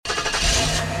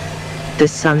The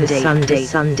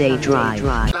Sunday drive.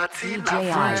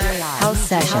 House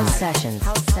sessions.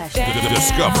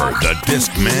 Discover the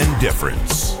Discman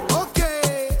difference.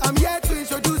 Okay, I'm here to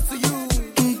introduce to you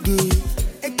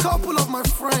a couple of my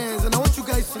friends, and I want you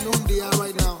guys to know who they are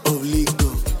right now. Oh,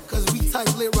 legal. Cause we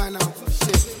tight late right now.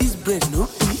 Shit. This bread, no?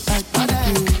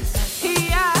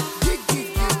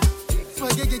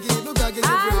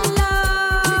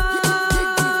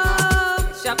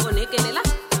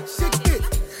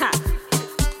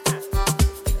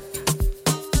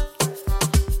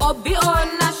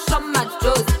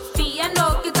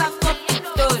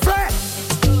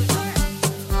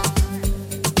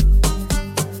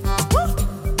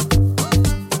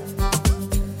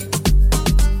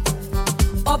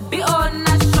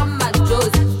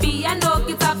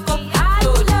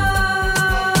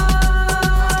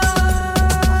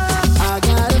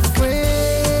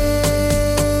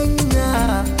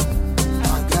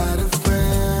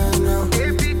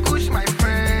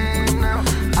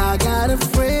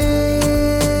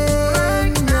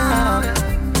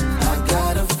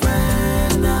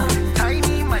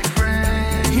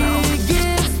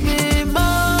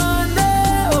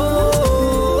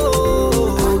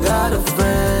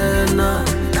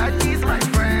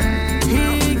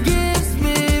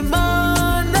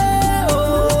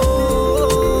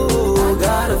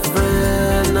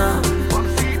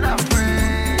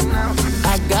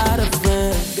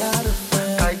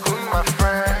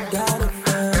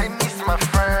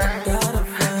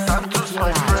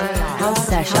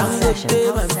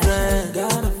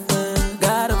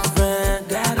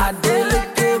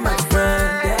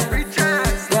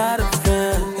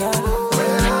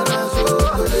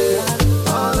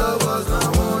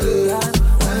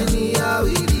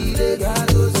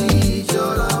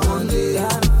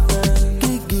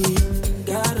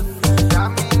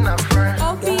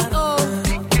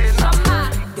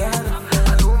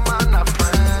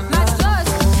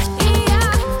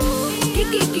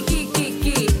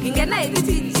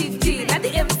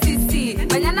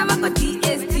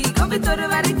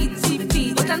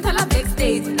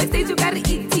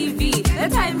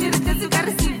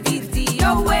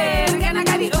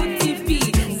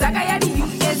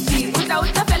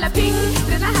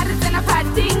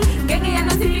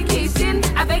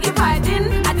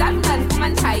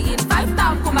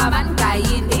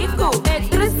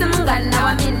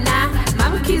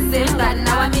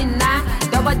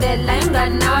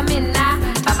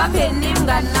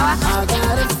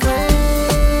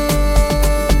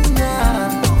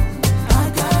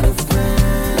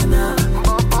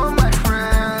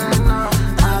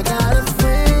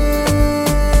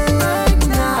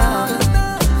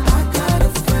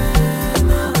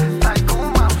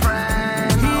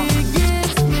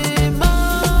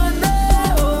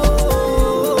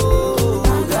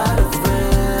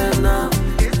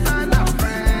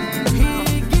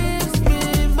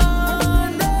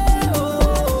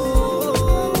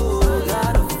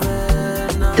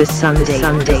 The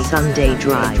Sunday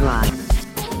drive.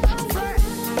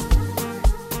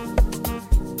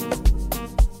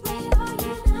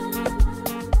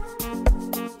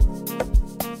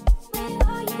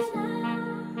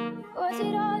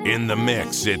 In the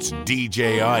mix, it's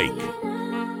DJ Ike.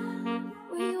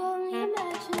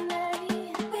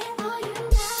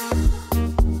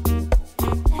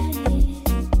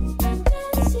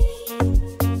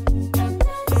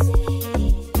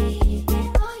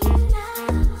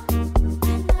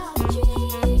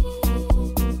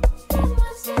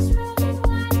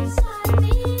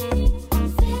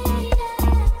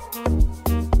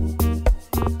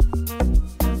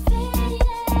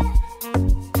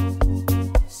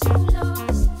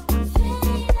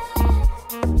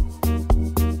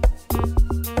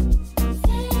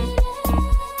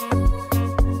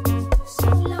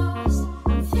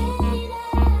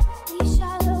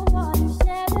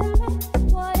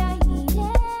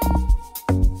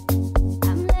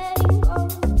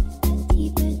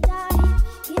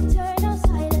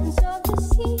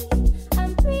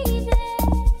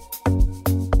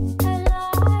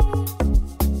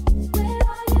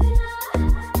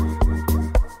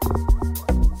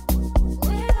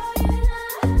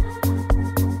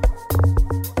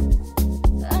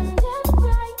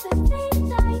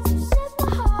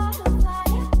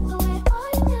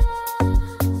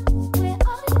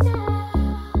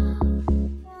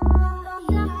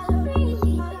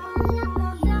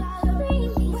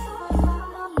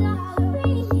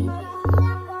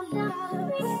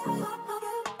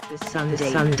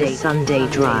 Sunday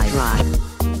drive.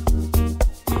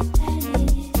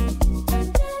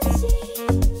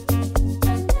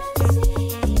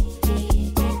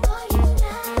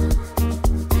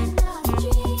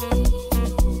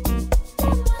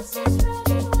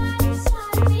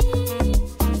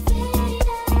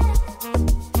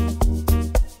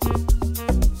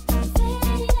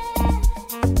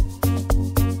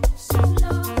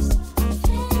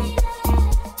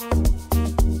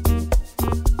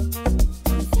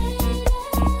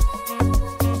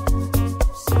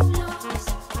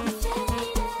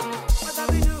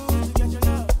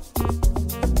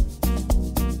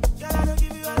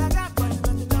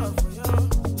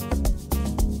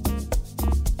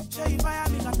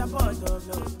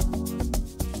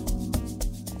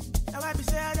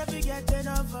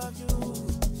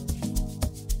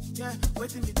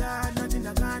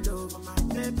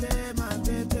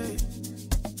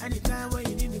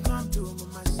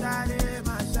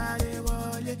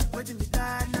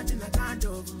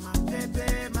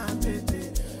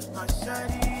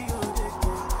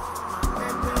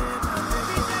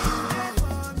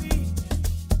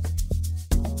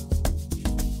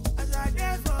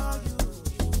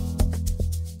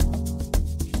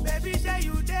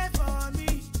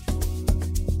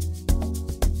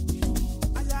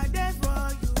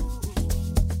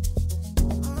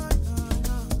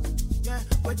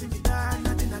 Waiting me down,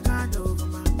 nothing I can't do for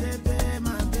my baby,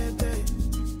 my baby.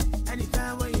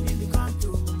 Anytime when you need me, come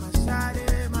through. My side,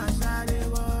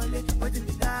 wallet. Waiting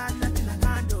me down, nothing I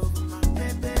can't do for my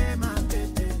baby, my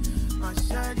baby. My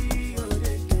shawty, oh,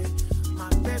 my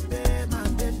baby, my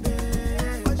baby.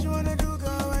 What you wanna do,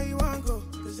 girl? Where you wanna go?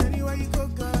 Cause anywhere you go,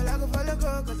 girl, I go follow,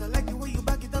 go. Cause I like the way you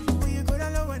back it up, the way you go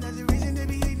down low. And that's the reason they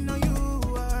be hating on you.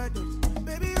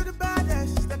 Baby, you're the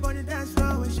baddest. Step on the dance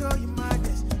floor and show you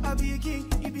madness. I'll be a king,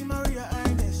 you be my real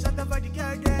highness. Shut up for the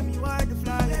girl, damn, you are the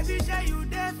flyest. Baby, say you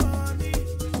there for me.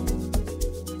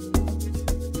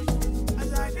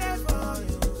 As I there for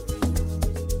you.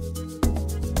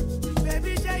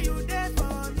 Baby, say you there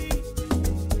for me.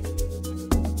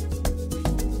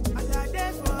 As I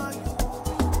there for you.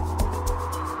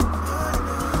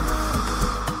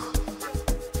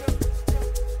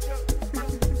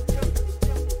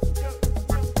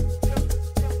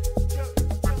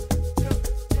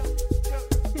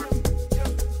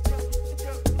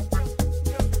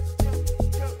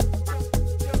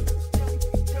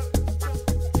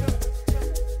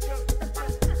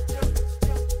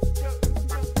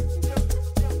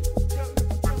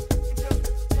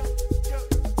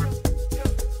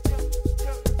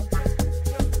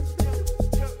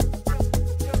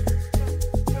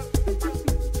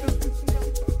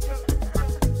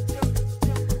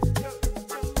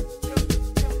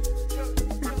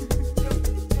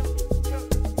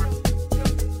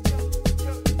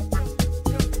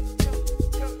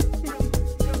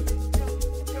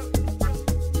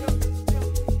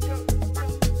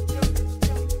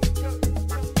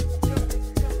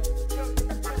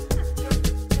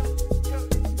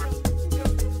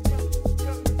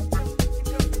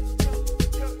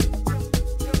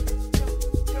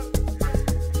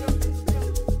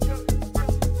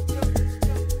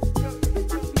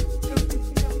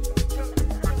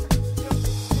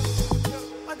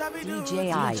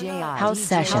 House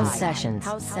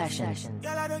sessions.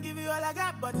 Girl, I don't give you all I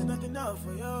got, but it's not enough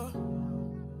for you.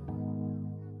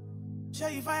 Show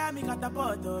you fire, me got a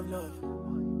pot of love.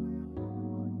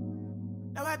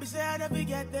 Now I be say I never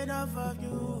get enough of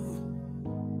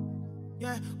you.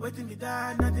 Yeah, waiting me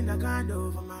down, nothing I can't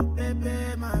do for my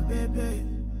baby, my baby.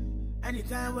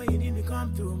 Anytime when you need me,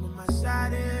 come through. My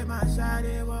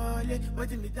side, wallet.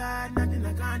 Waiting me down, nothing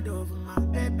I can't do for my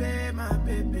baby, my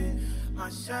baby. My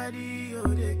shawty, oh,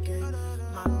 they can.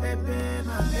 My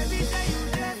baby, say you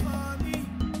there for me.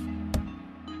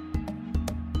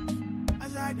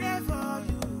 As I there for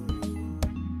you.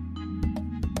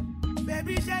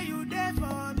 Baby, say you there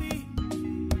for me.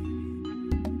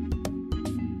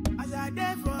 As I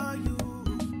there for you.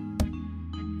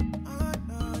 Oh,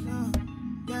 no.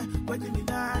 Yeah, waiting me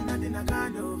down, nothing I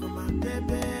can't do for my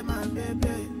baby, my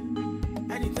baby.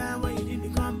 Anytime when you need me,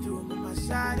 come through. My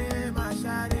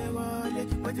side, wallet.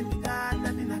 Waiting me down,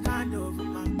 nothing I can't do for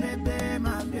my baby,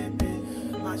 my baby.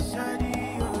 My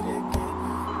shawty, oh, they get.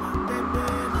 My baby,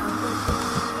 my baby.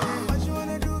 What you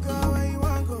wanna do, girl? Where you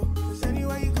wanna go? Cause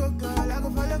anywhere you go, girl, I go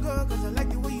follow, go. Cause I like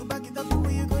the way you back it up, the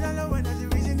way you go down low. And that's the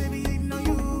reason they be hating on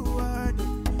you.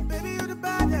 Baby, you're the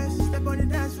baddest. Step on the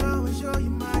dance floor and show you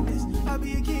madness. I'll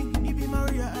be a king, you be my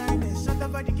real highness. Shut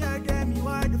up for the girl, damn, you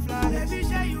are the flyest. Baby,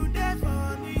 say you there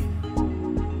for me.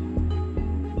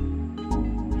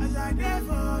 As I there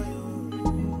for you.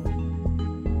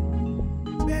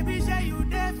 Baby, say you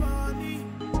there for me.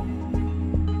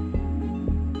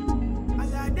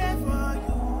 As I there for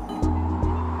you.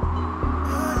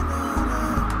 Oh,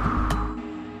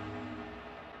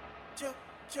 no.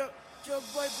 Joe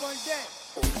boy, born dead.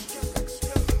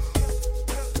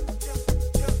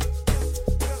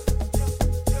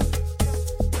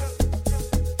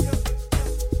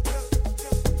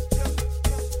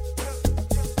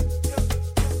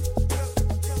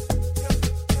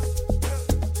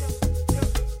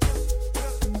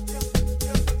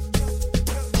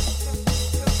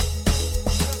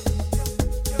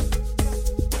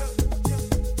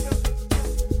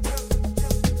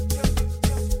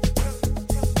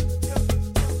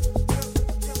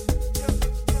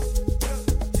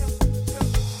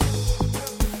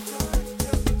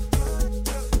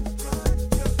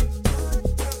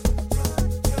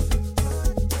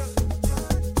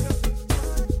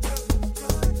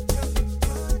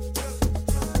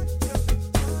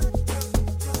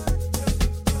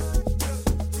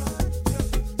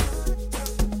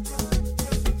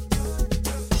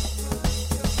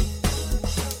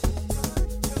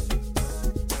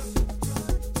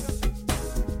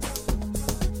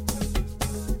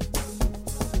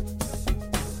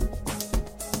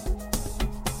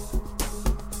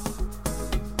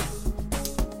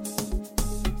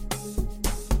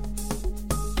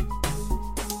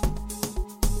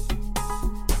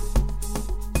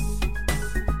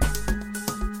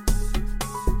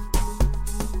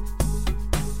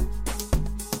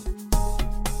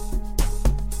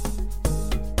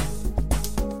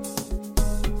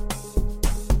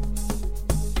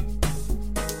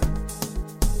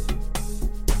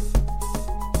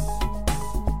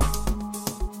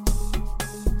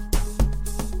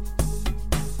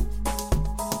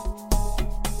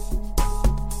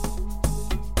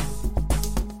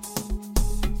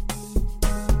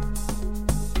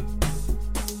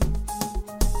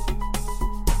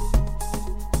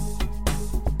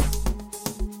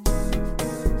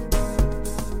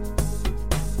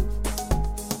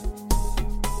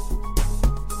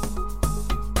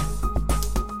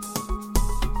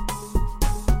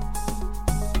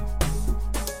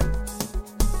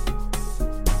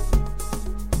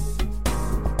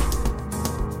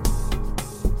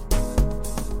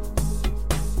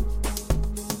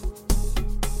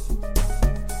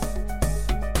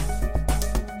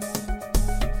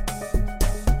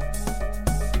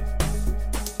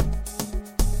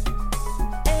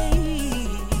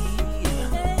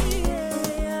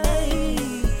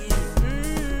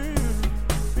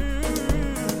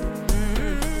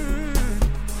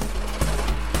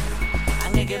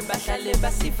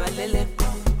 basivaleleko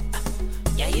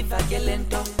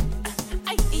yayivakelento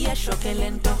ay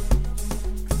iyashokelento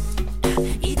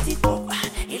itiko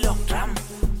ilockdown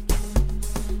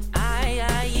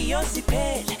ay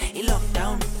iyosiphele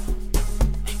ilockdown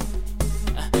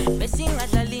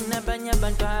besingadlali nabanye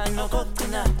abantwana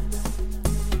kokugcina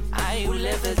ay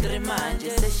ulevel 3 manje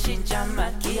seshintsha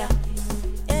magia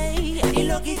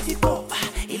ilokitiko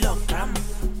ilockdown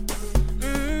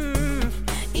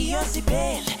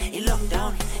iyosipele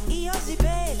ilockdown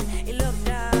iyosipele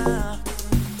ilockdown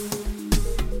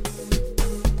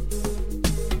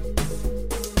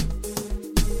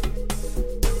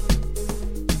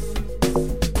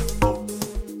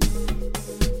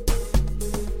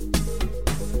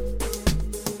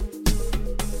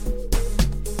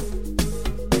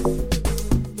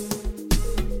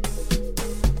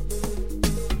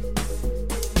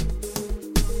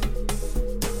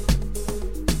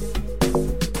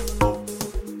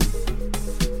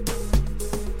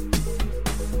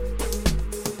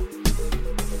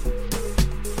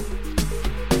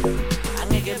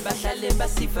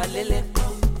basivaleleko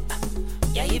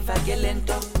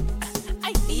yayivakelento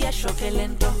ay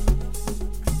iyashokelento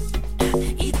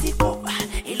itiko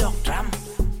ilockdown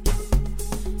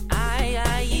ay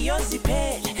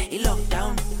iyosiphele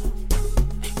ilockdown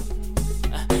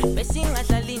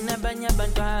besingadlali nabanye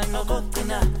abantwana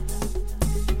kokugcina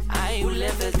ay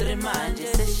ulevel 3 manje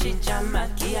seshintsha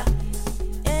magia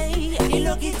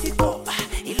ilokitiko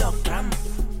ilockdown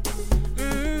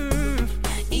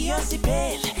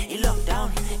iyosipele ilockdown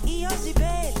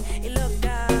iyosipele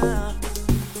ilockdown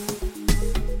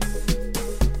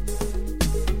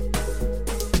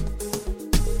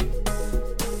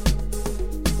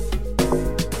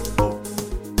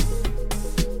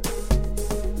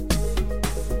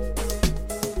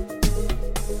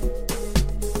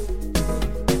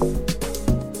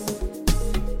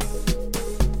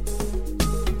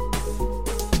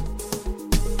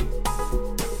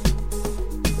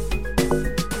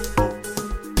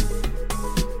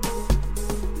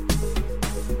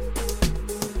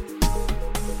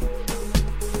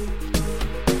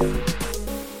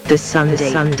The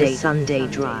Sunday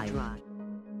Drive.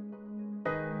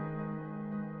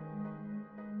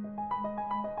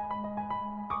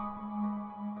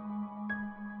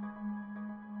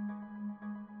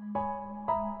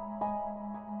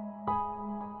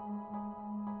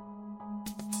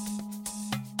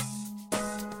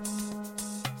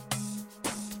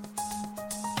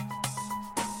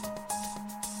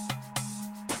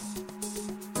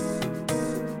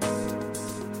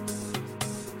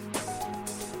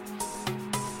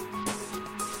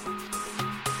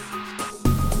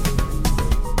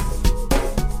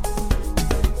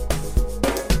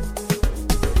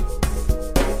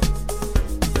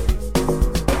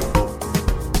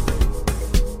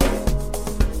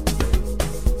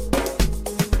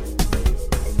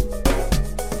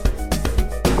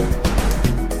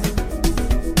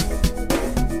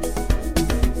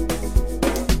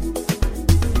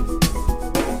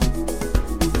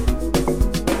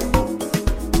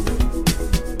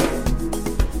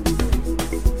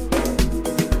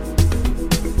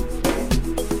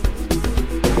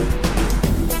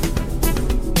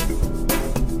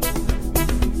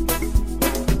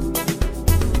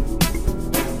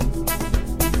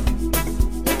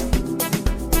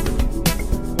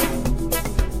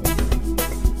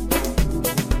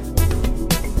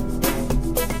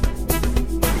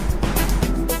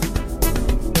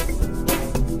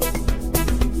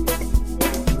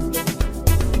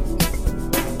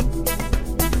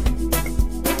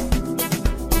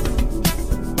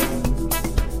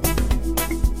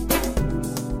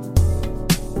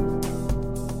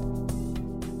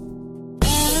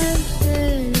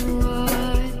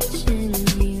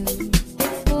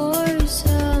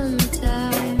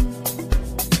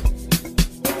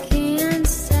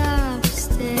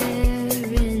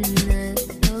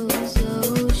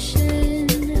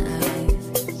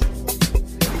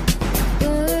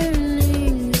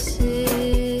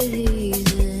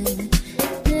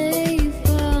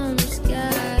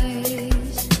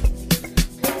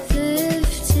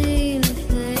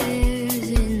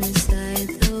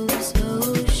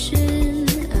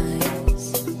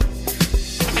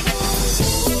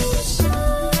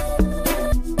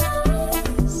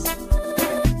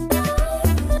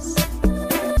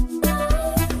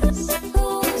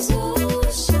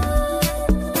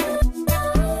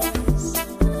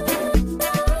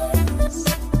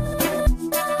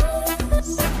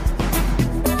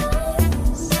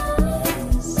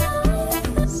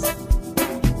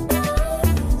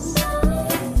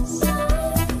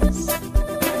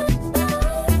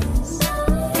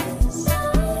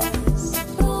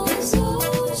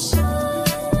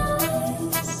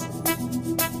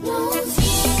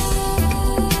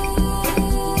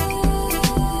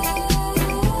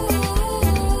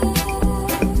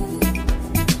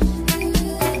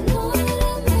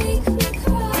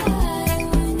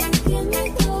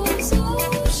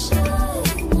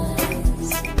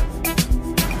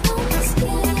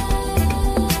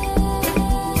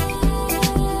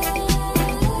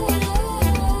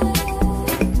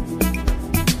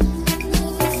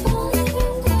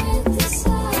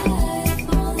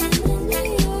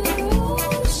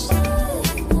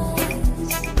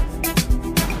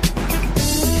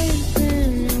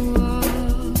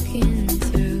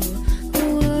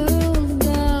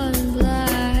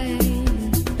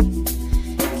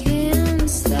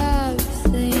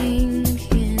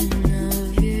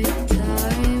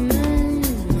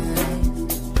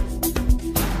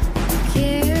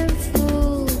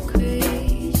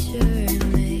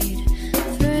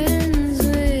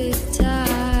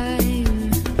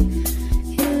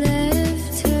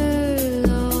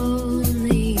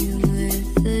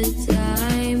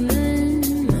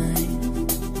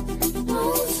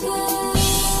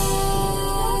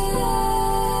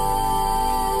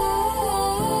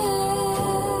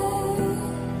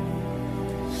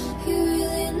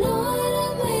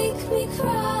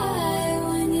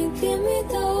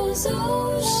 those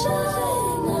ocean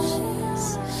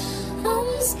eyes. I'm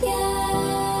scared.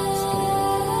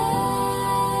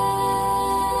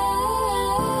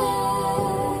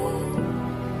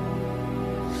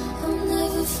 I'm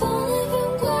never falling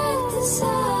from quite this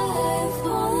high,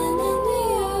 falling into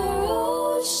your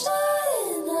ocean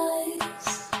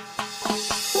eyes.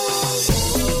 Those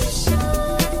ocean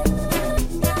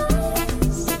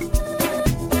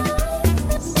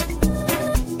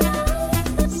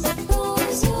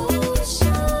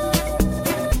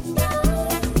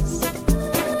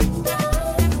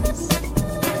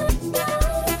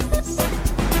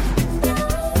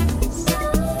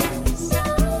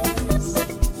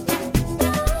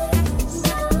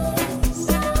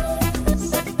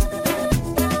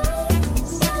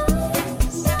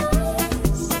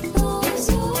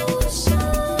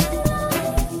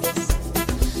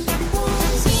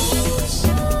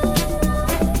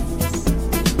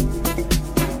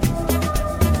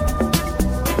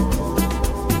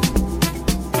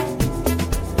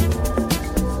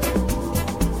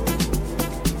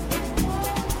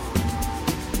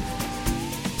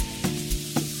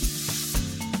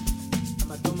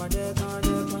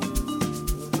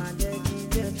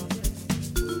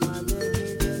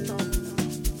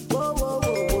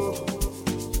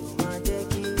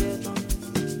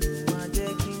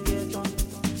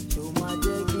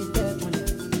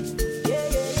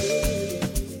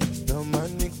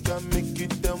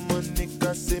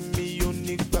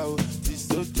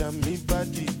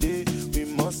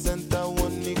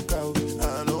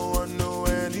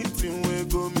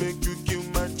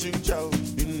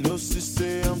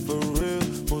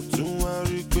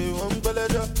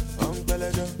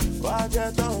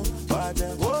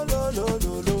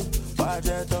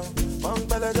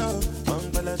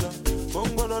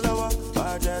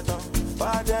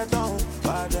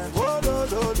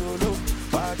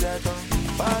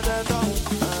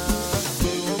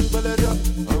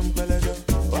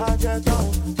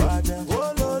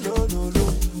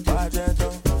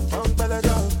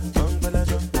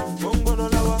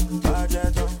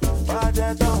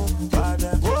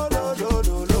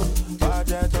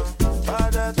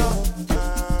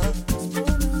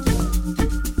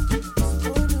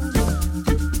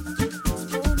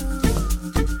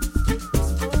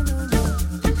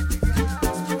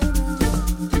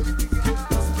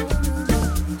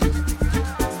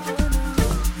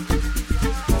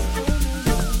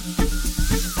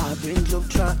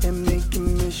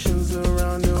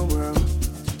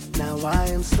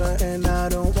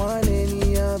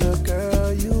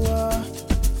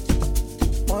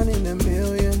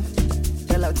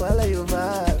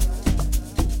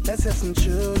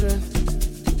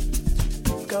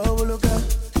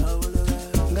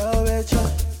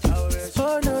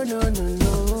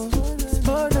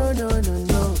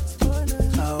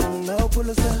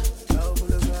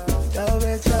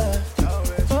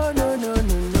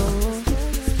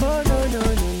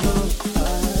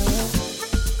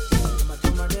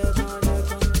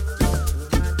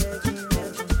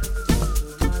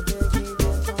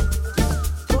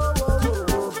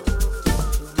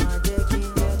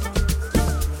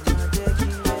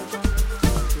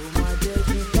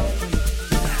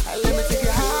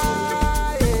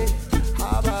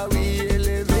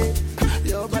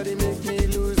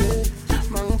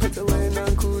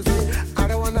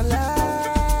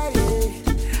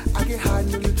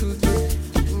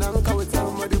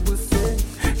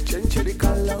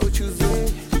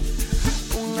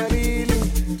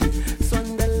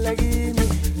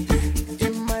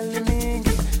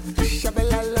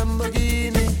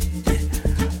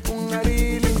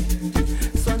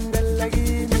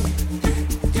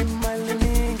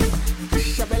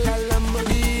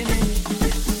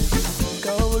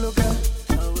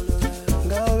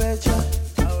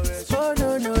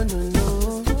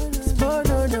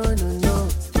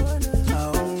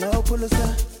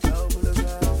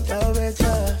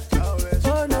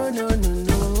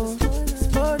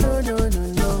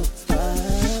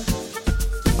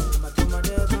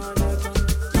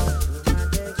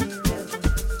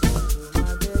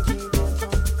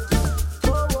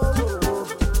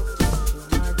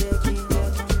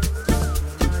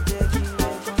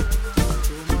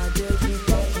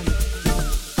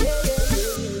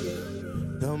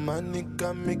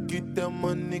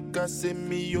nigga say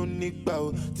me unique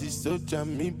bow. This soldier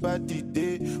me body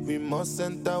day. We must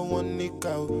enter one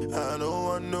nigga. I don't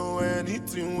want know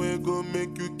anything we go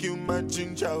make you kill my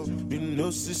ginger. You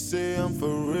know she say I'm for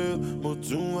real.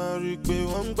 Motun worry pe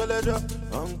one belejo.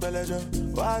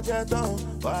 Wajeton,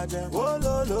 oh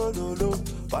lo lo lo lo.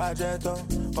 Wajeton,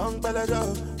 one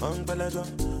belejo.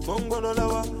 Mungono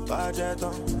lawa,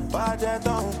 wajeton, oh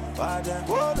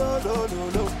lo lo lo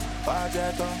lo.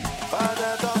 Wajeton, one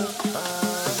belejo,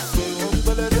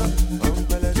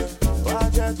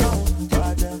 wajeton,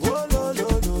 oh lo lo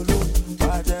lo lo.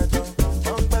 Wajeton,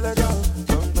 one belejo,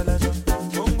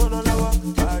 mungono lawa,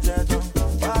 wajeton,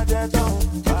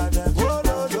 oh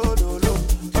lo lo lo lo.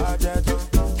 Wajeton.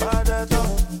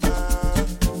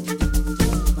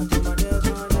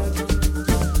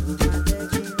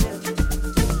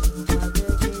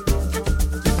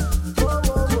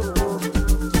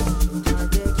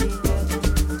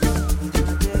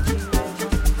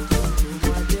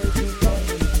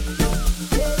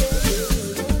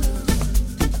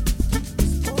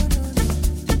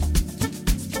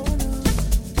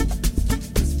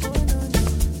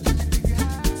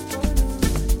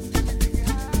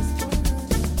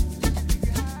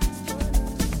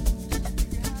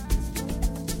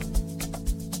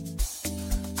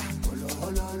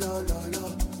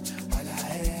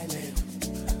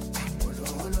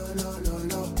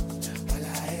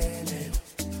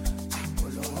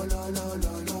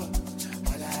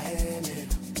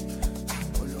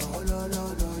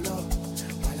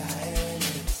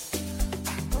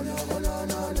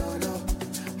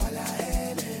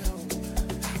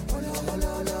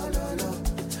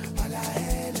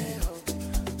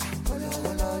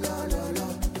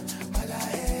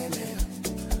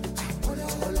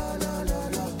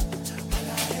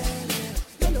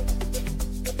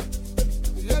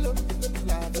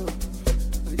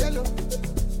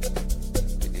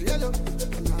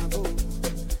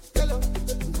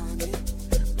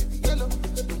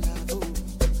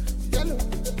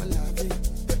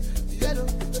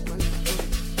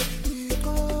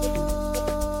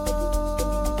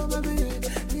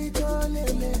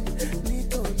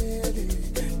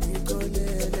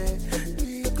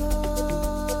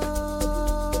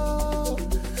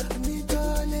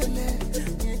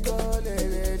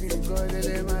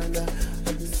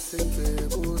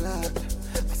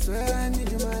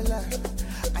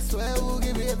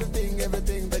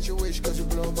 Everything that you wish, cause you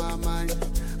blow my mind.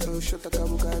 Oh, shut the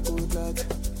kabuka, good luck.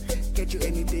 Get you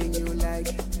anything you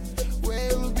like.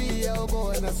 Where will be, I'll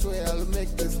go and I swear I'll make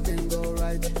this thing go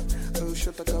right. Oh,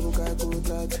 shut the kabuka, good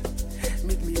luck.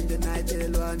 Meet me in the night,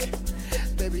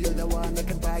 L1. Baby, you're the one that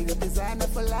can buy your designer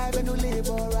for life and you live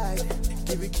alright.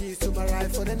 Give you keys to my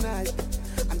ride for the night.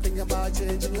 I'm thinking about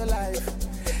changing your life.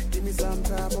 Give me some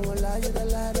time, I won't lie, you're the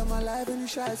light of my life and you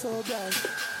shine so bright.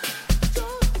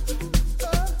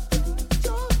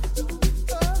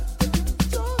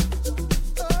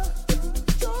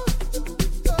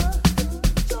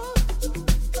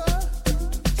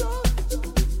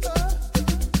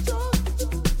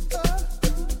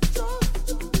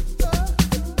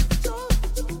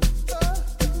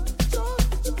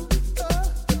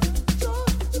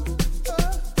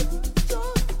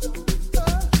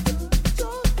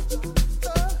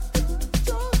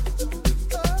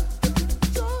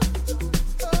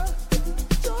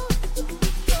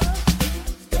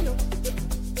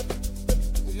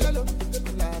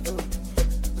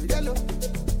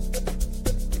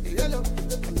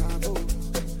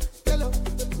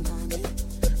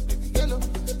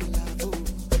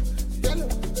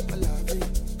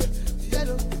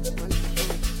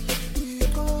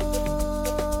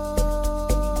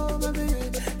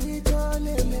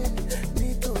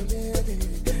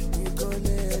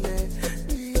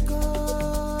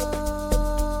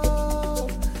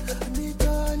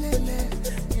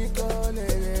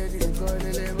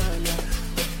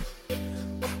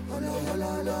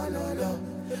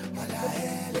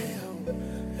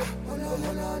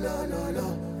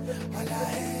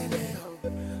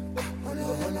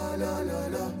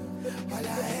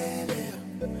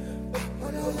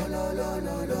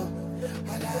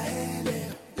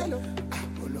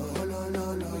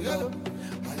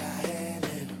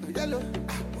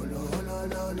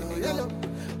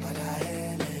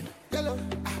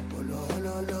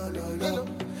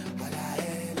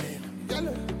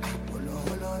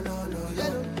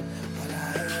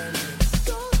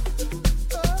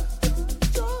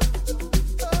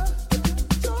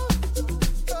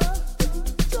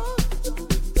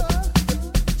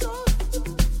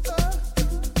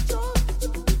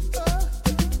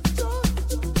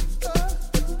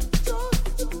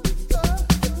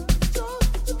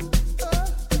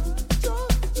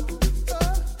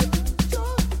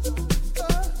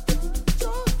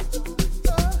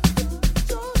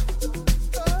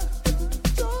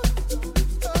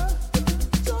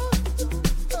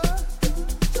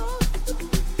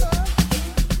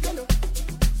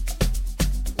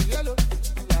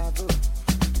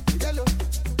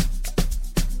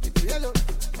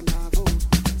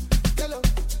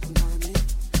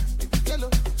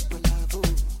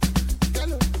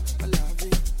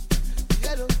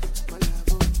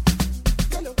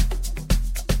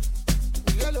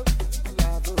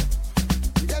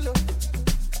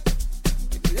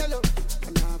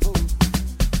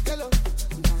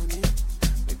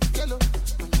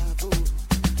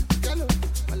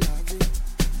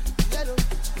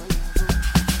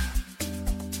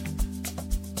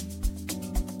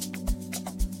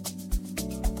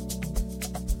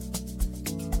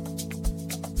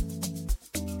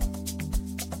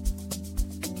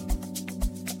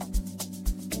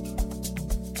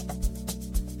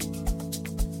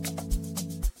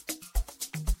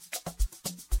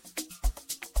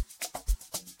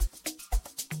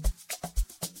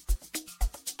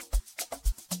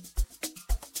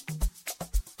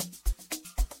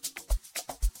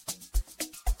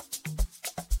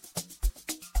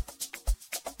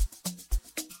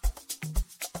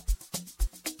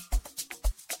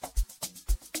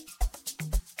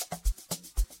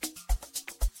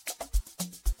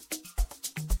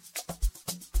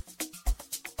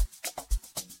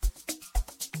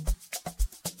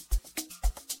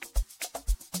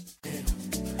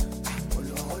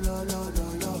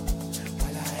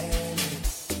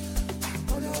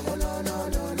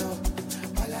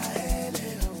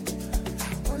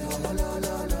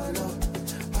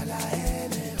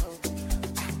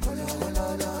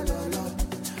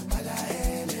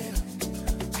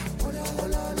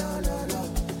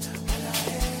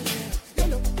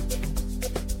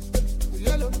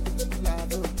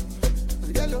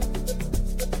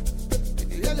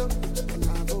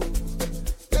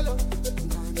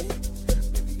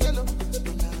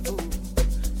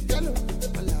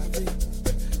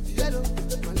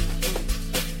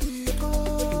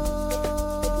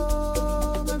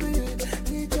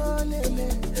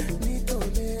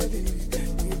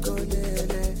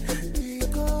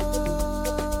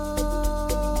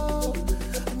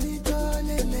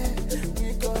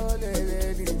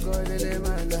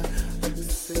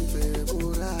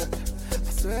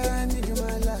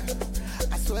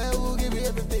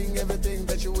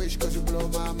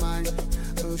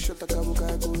 shut a kabuka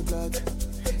good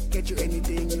lad. Get you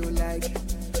anything you like.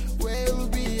 Where will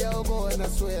be our boy and I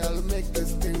swear I'll make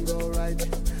this thing go right.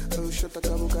 Oh, shut a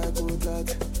kabuka good lad.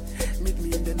 Meet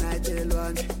me in the night,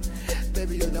 L1.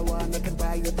 Baby, you're the one that can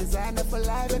buy you designer for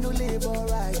life and you live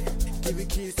alright. Give you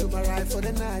keys to my ride for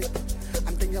the night.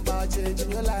 I'm thinking about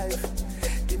changing your life.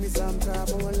 Give me some time,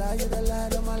 I won't lie, you're the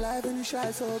light of my life and you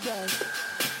shine so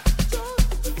bright.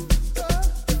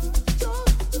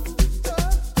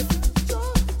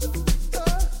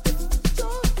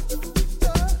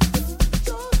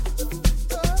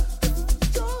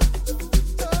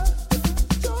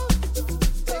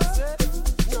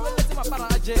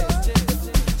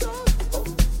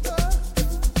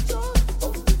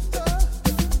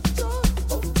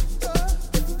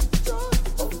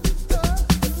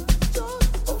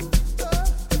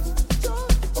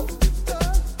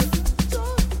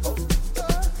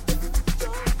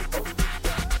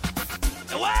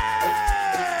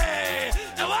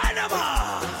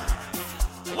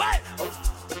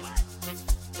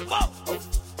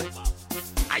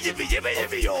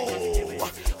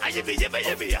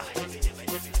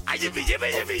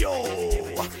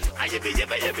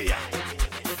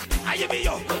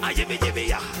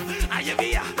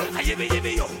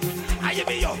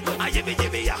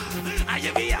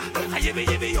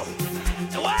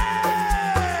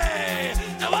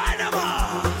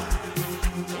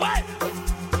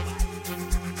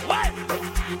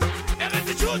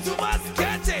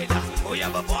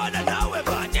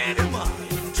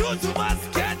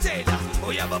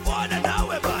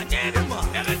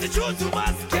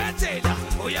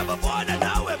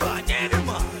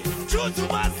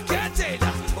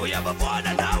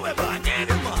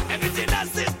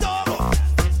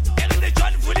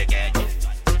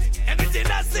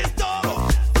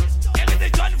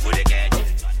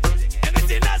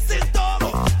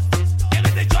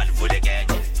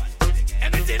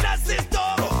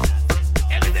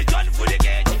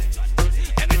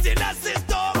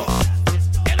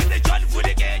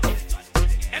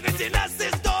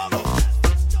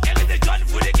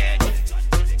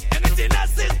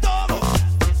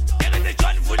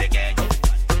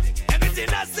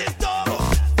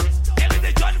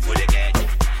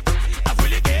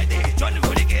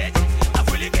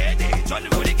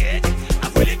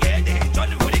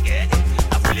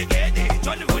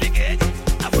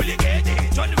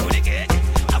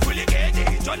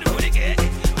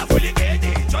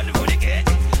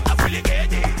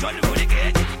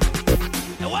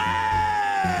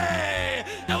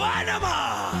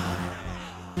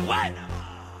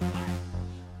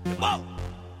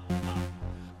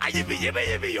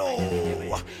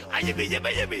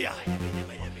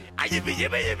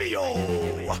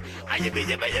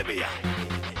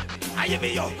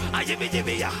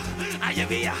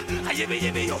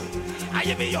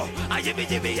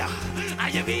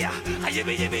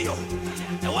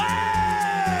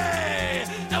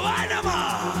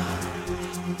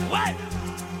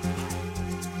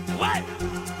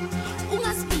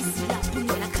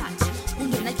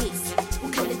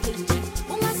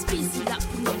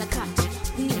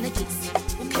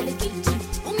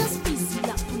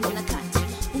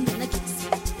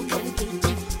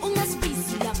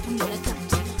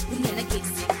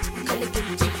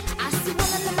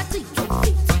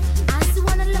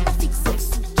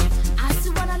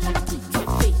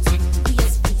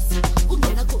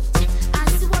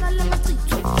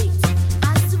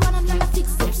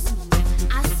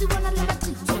 I see what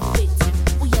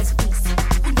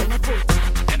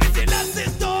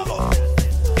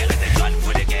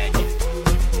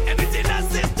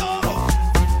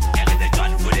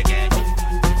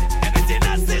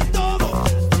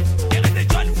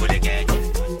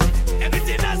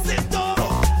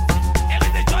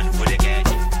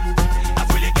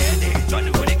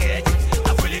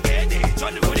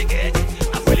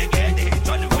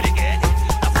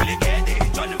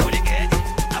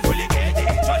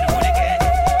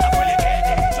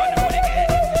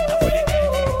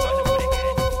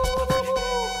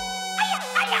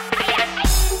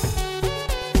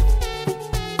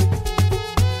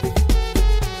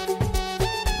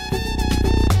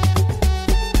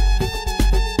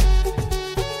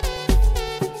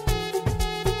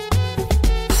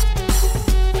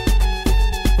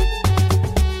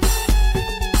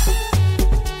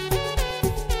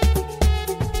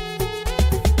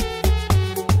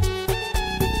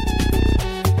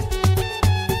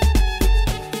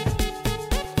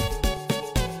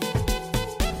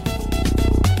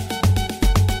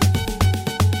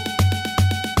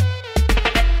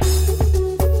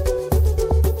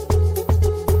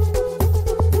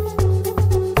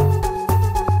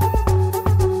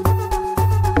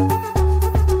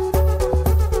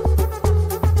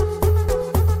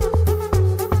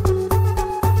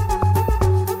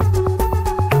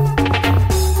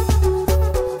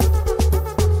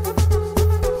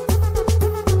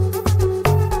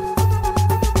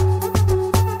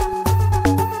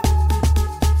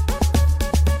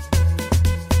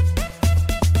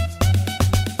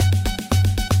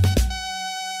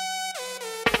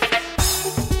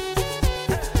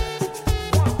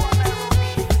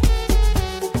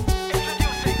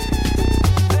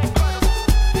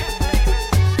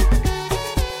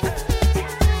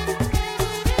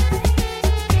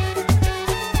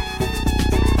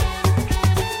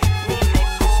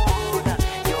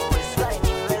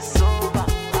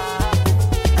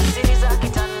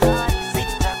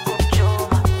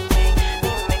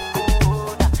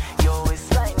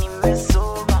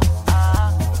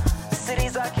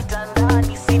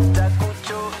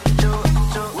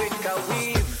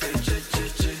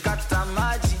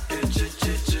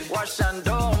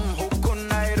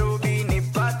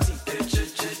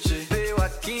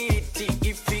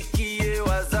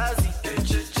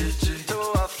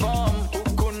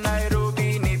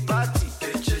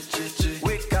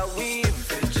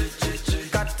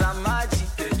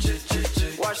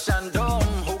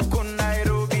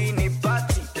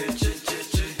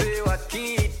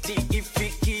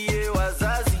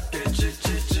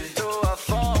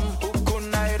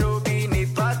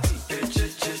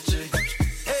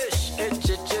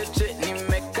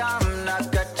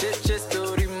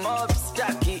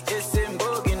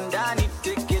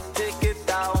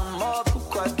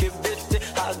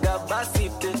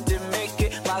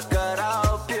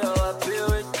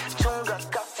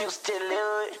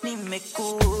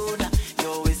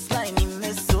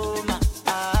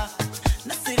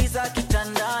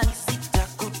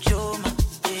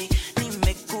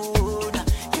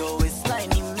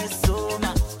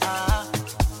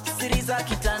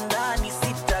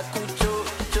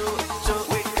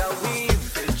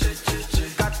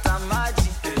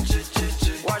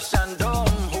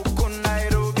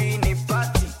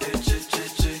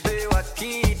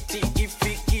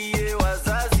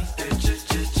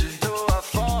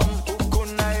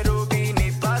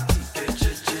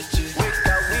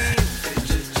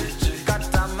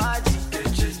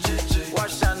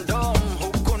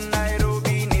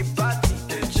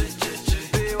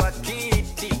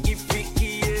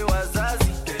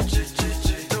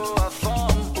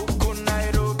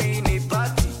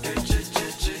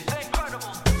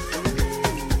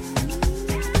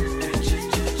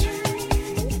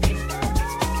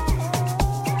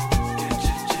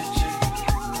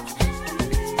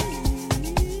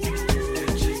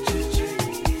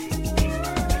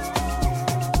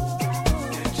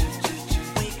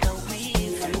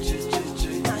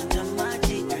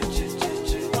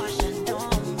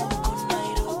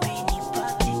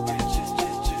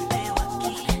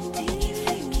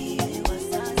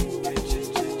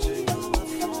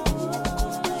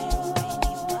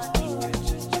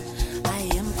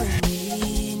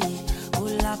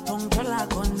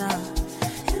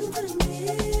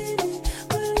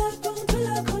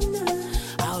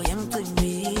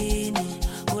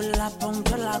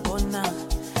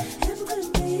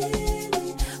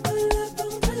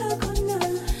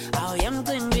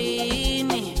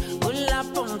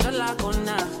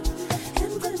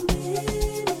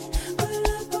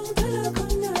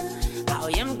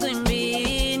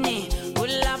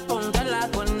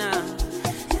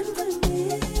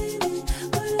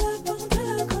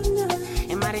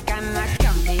kana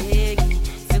kambeki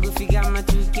sekufika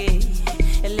ama-2K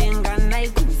elengana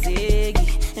ikhuzeki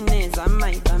neza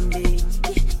mayibambeki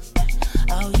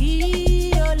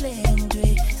awuyiyo lendwe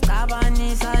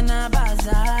sicabanisa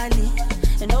nabazali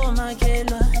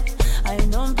nomakhelwa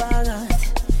ayinomphakathi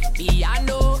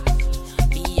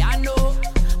piano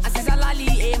asisalali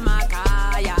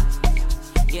emakhaya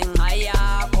ngenxa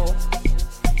yakho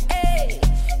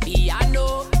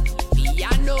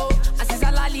piano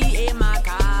asisalali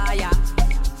emakhaya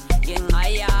ngenxa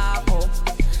yakho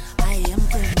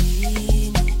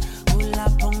ayemqembini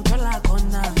kulapho ngithola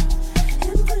khona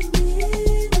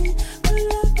emqembini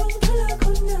kulapho ngithola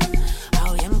khona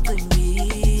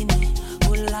awuyemqembini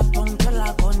kulapho ngithola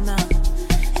khona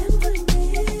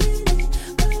emqembini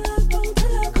kulapho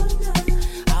ngithola khona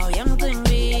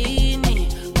awuyemqembini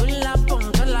kulapho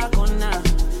ngithola khona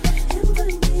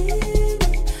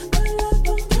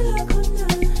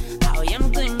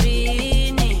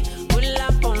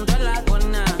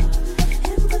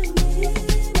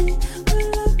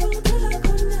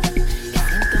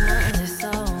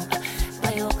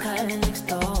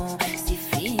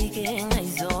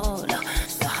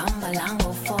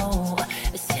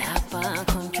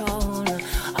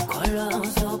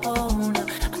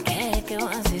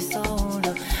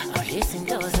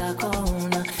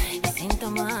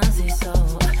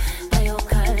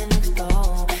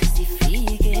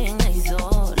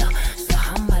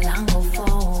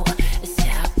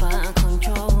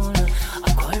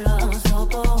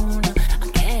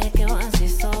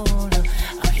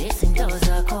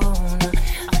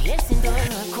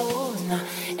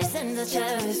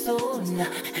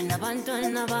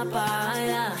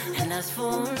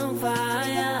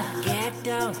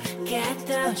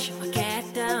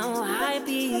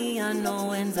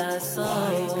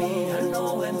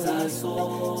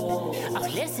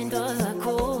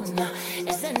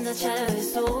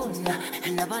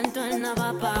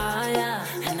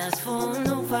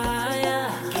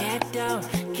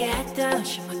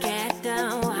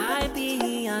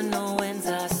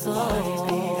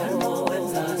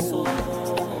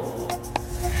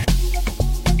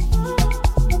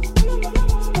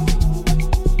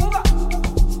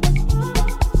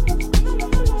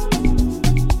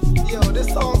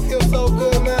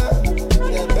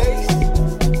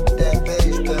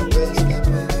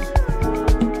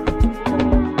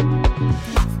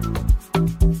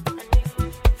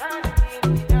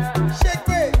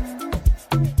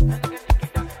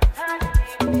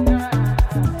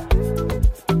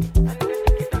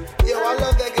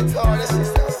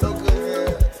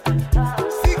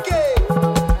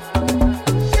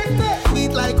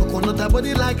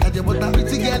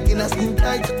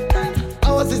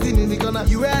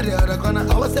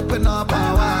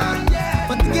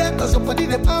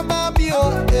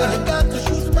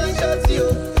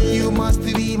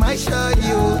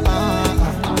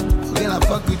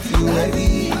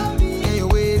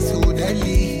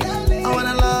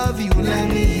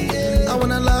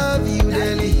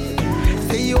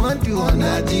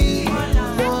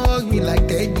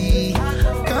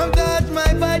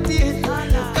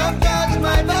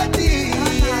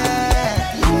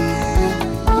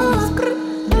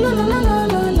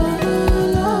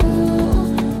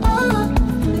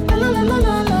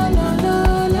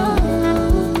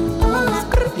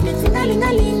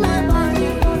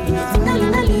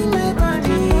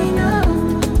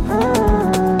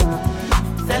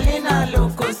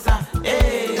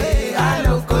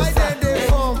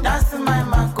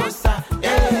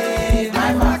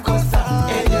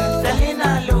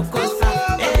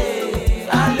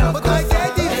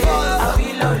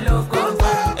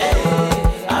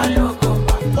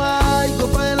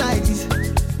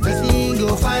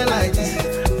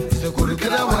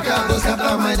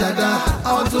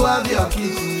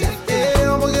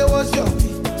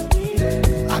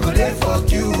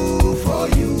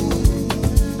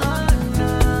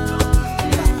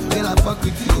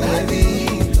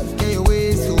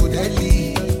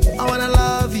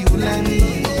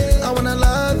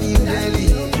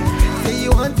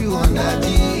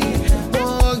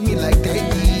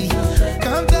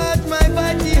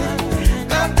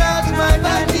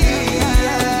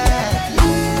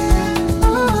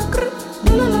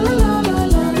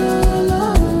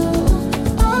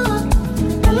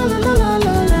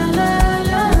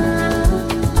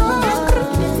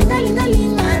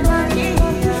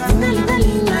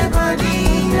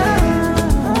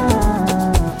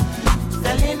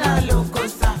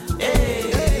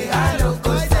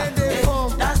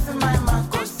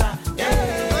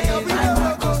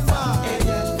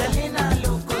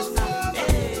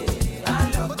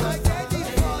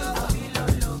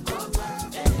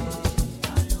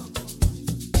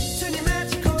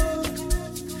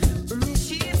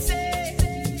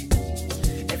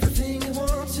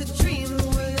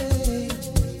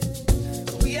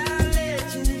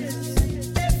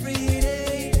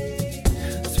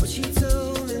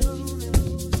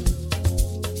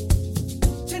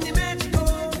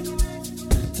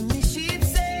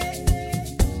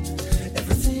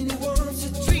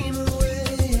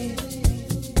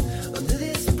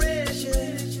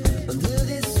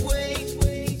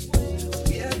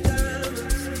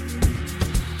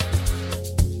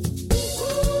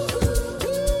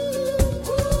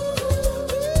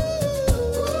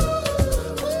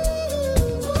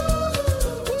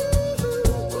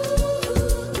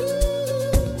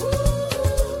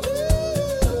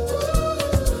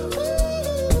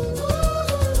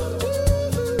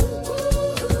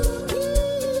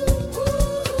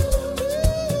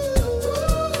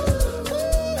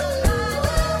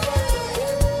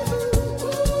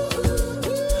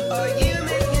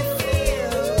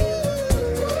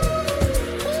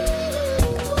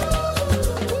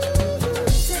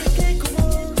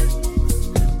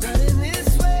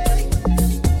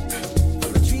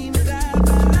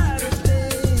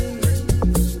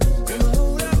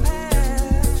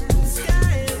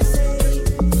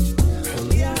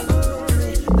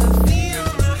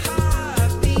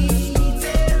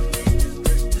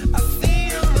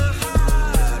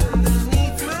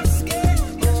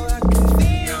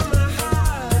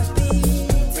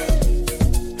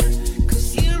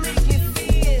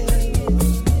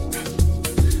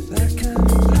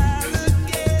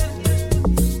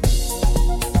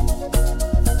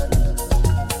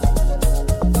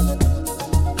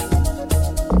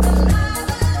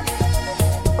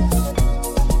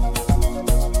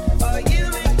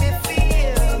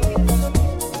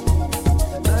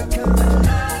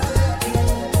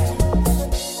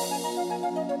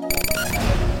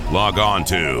Log on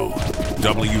to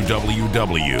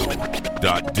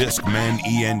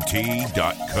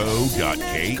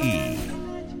www.discmenent.co.ke.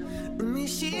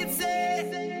 She'd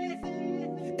say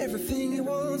everything he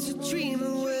wants to dream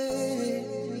away.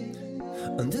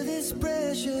 Under this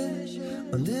pressure,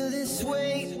 under this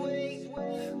weight,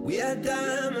 we are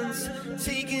diamonds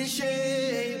taking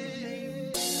shape.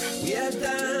 We are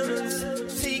diamonds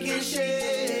taking shape.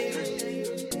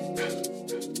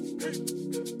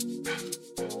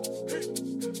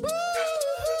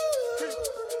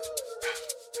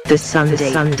 The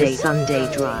Sunday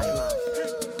Drive.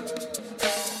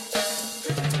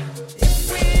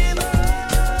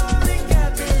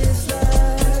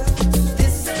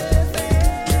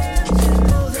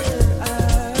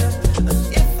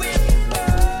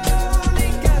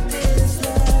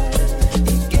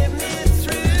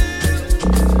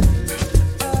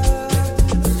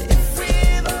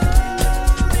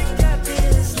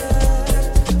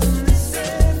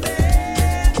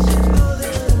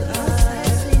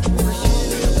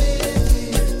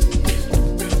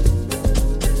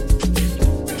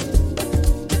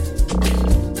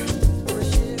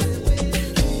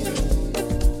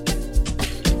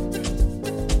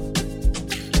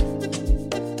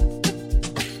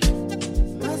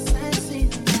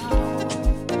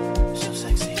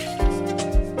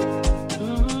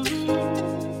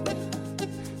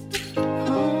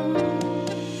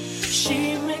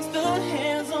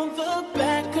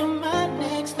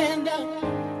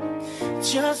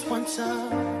 Just one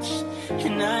touch,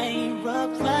 and I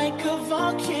erupt like a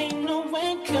volcano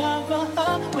and cover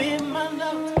up with my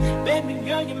love. Baby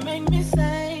girl, you make me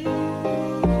say,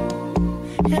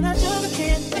 and I just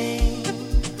can't think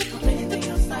of anything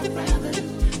else I'd rather do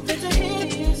than to hear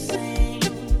you sing.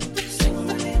 Sing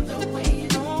my name the way you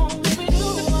know. We do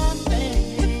one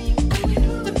thing, we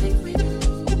do the things we do.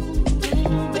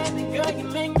 Baby girl, you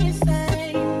make me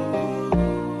say,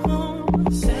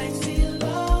 sexy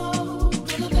love.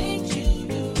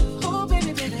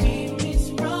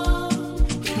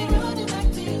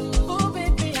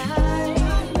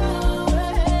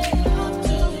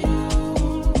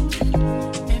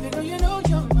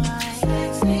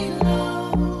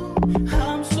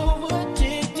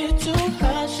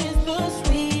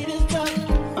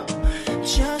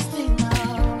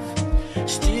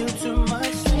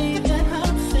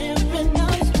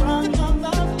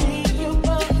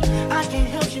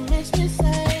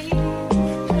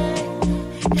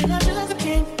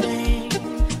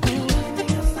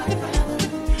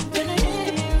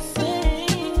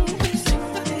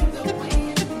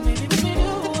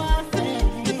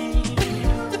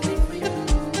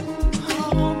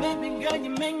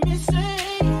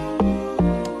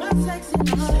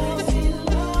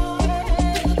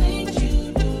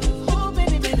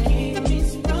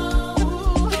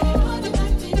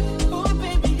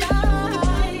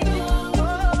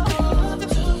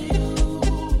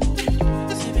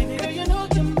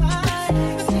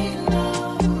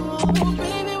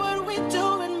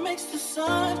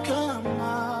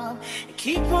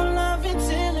 Keep on loving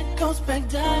till it goes back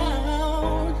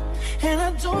down. And I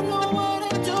don't know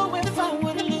what I'd do if I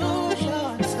would lose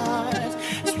your touch.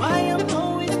 That's why I'm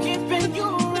always keeping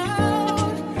you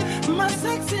around. My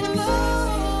sexy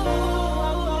love.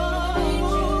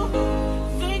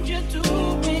 Think you do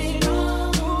me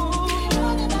wrong.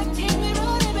 Running back to me,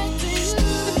 running back to you.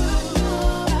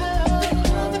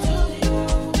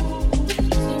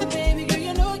 So baby girl,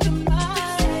 you know you're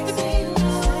my sexy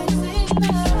love,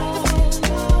 sexy love.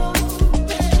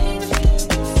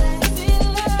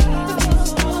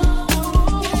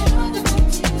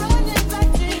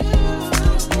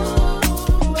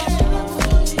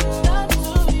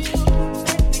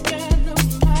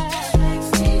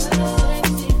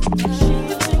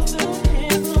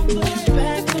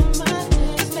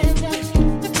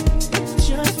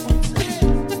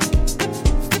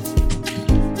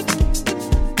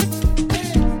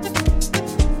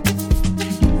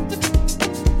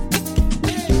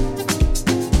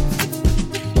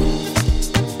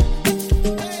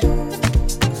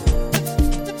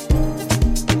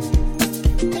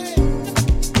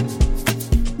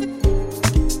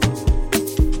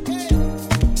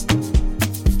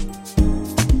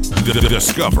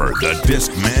 Discover the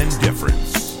Discman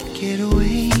difference. Get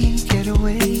away, get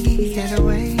away, get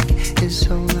away is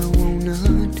all I wanna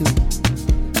do.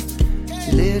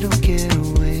 Little get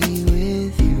away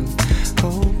with you,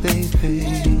 oh baby.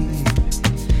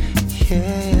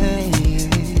 Yeah, yeah.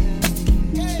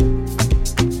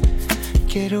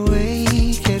 Get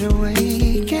away, get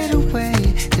away, get away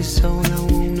is all I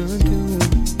wanna do.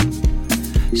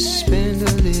 Spend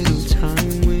a little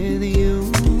time with you,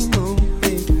 oh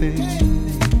baby.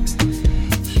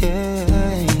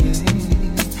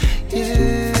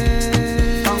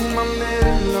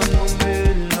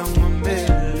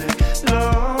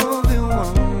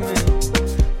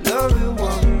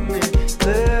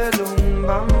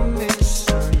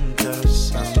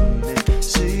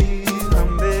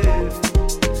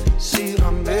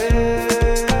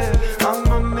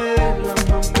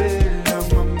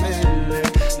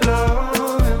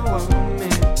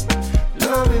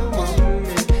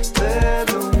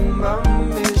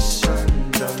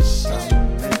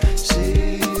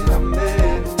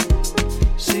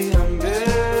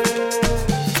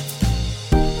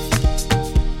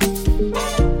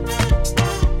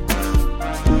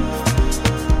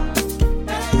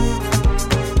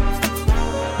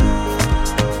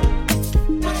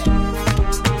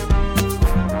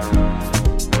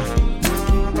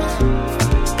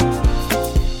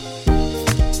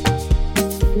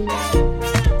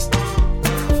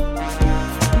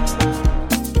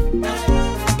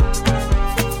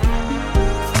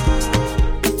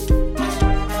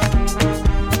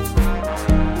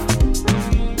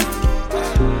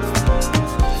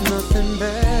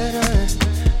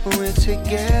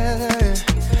 together,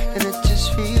 and it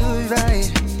just feels right.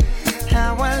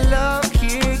 How I love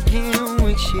kicking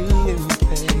with you,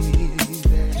 baby.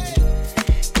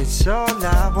 It's all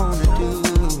I wanna do.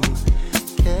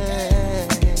 Yeah,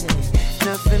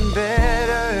 nothing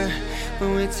better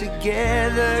when we're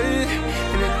together,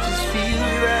 and it just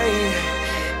feels right.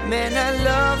 Man, I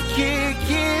love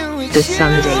kicking with The you,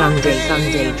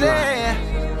 Sunday baby. drive.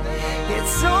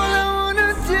 It's all I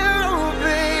wanna do,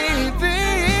 baby.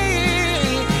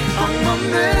 I'm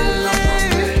a man.